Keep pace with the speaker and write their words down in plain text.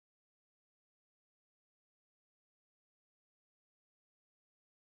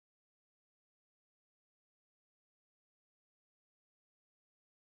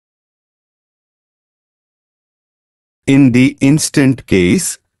In the instant case,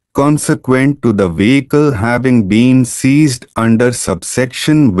 consequent to the vehicle having been seized under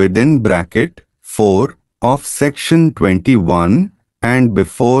subsection within bracket 4 of section 21, and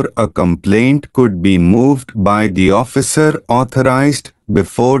before a complaint could be moved by the officer authorized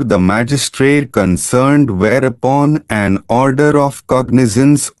before the magistrate concerned, whereupon an order of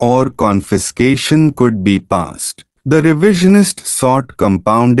cognizance or confiscation could be passed, the revisionist sought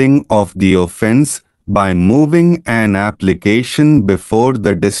compounding of the offence by moving an application before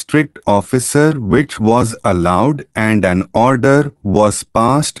the district officer, which was allowed, and an order was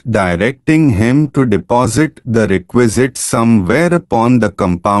passed directing him to deposit the requisite sum, whereupon the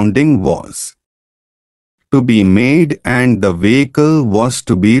compounding was to be made and the vehicle was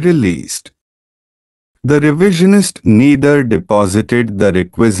to be released. The revisionist neither deposited the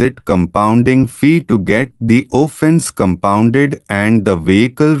requisite compounding fee to get the offence compounded and the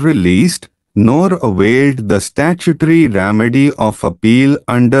vehicle released, nor availed the statutory remedy of appeal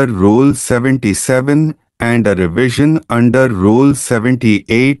under Rule 77 and a revision under Rule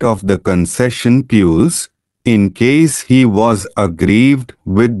 78 of the concession pules, in case he was aggrieved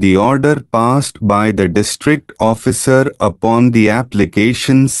with the order passed by the district officer upon the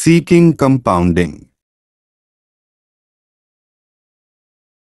application seeking compounding.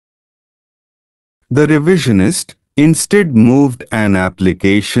 The revisionist instead moved an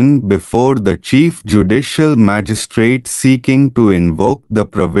application before the Chief Judicial Magistrate seeking to invoke the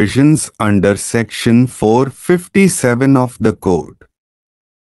provisions under Section 457 of the Code.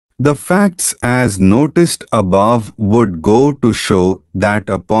 The facts as noticed above would go to show that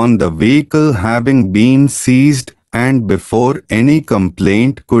upon the vehicle having been seized and before any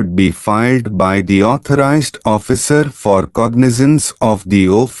complaint could be filed by the authorized officer for cognizance of the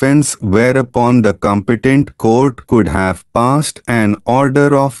offence, whereupon the competent court could have passed an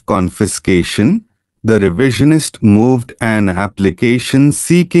order of confiscation, the revisionist moved an application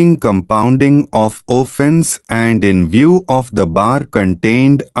seeking compounding of offence, and in view of the bar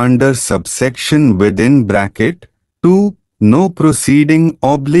contained under subsection within bracket 2, no proceeding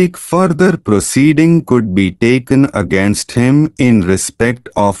 / further proceeding could be taken against him in respect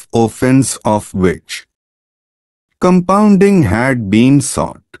of offence of which compounding had been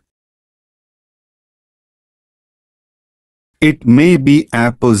sought. It may be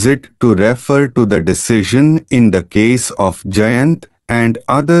apposite to refer to the decision in the case of Jayant and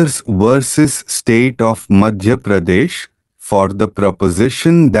others versus State of Madhya Pradesh, for the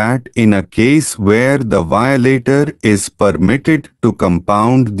proposition that in a case where the violator is permitted to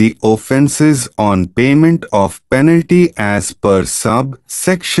compound the offences on payment of penalty as per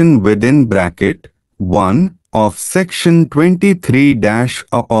sub-section within bracket 1 of section 23-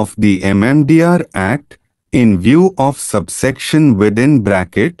 of the MMDR Act, in view of subsection within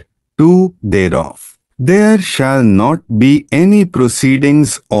bracket 2 thereof, there shall not be any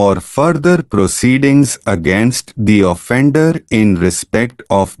proceedings or further proceedings against the offender in respect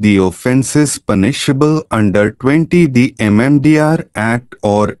of the offences punishable under 20 the MMDR Act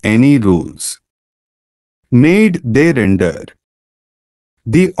or any rules made thereunder.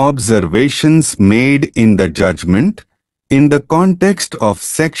 The observations made in the judgment in the context of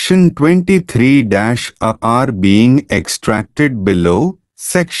section 23- are being extracted below.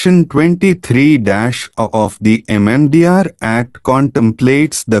 Section 23- of the MMDR Act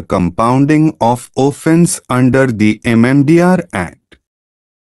contemplates the compounding of offence under the MMDR Act.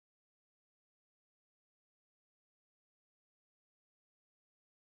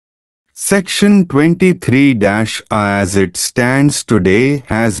 Section 23- as it stands today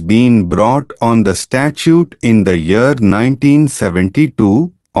has been brought on the statute in the year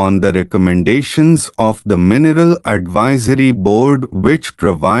 1972 on the recommendations of the Mineral Advisory Board, which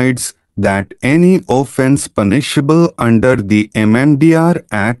provides that any offence punishable under the MMDR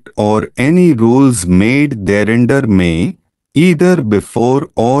Act or any rules made thereunder may, either before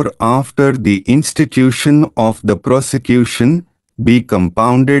or after the institution of the prosecution, be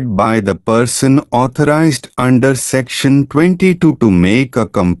compounded by the person authorized under Section 22 to make a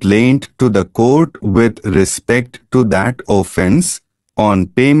complaint to the court with respect to that offence, on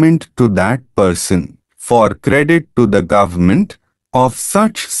payment to that person, for credit to the government, of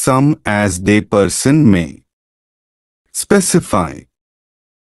such sum as the person may specify.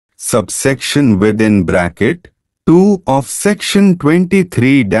 Subsection within bracket 2 of section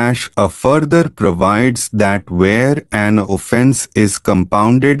 23- further provides that where an offence is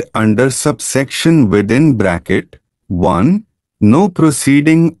compounded under subsection within bracket 1, no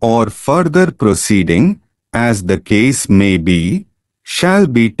proceeding or further proceeding, as the case may be, shall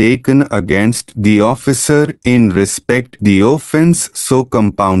be taken against the officer in respect the offence so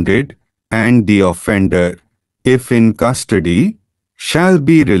compounded, and the offender, if in custody, shall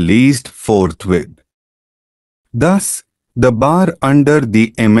be released forthwith. Thus, the bar under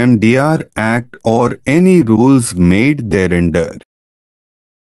the MMDR Act or any rules made thereunder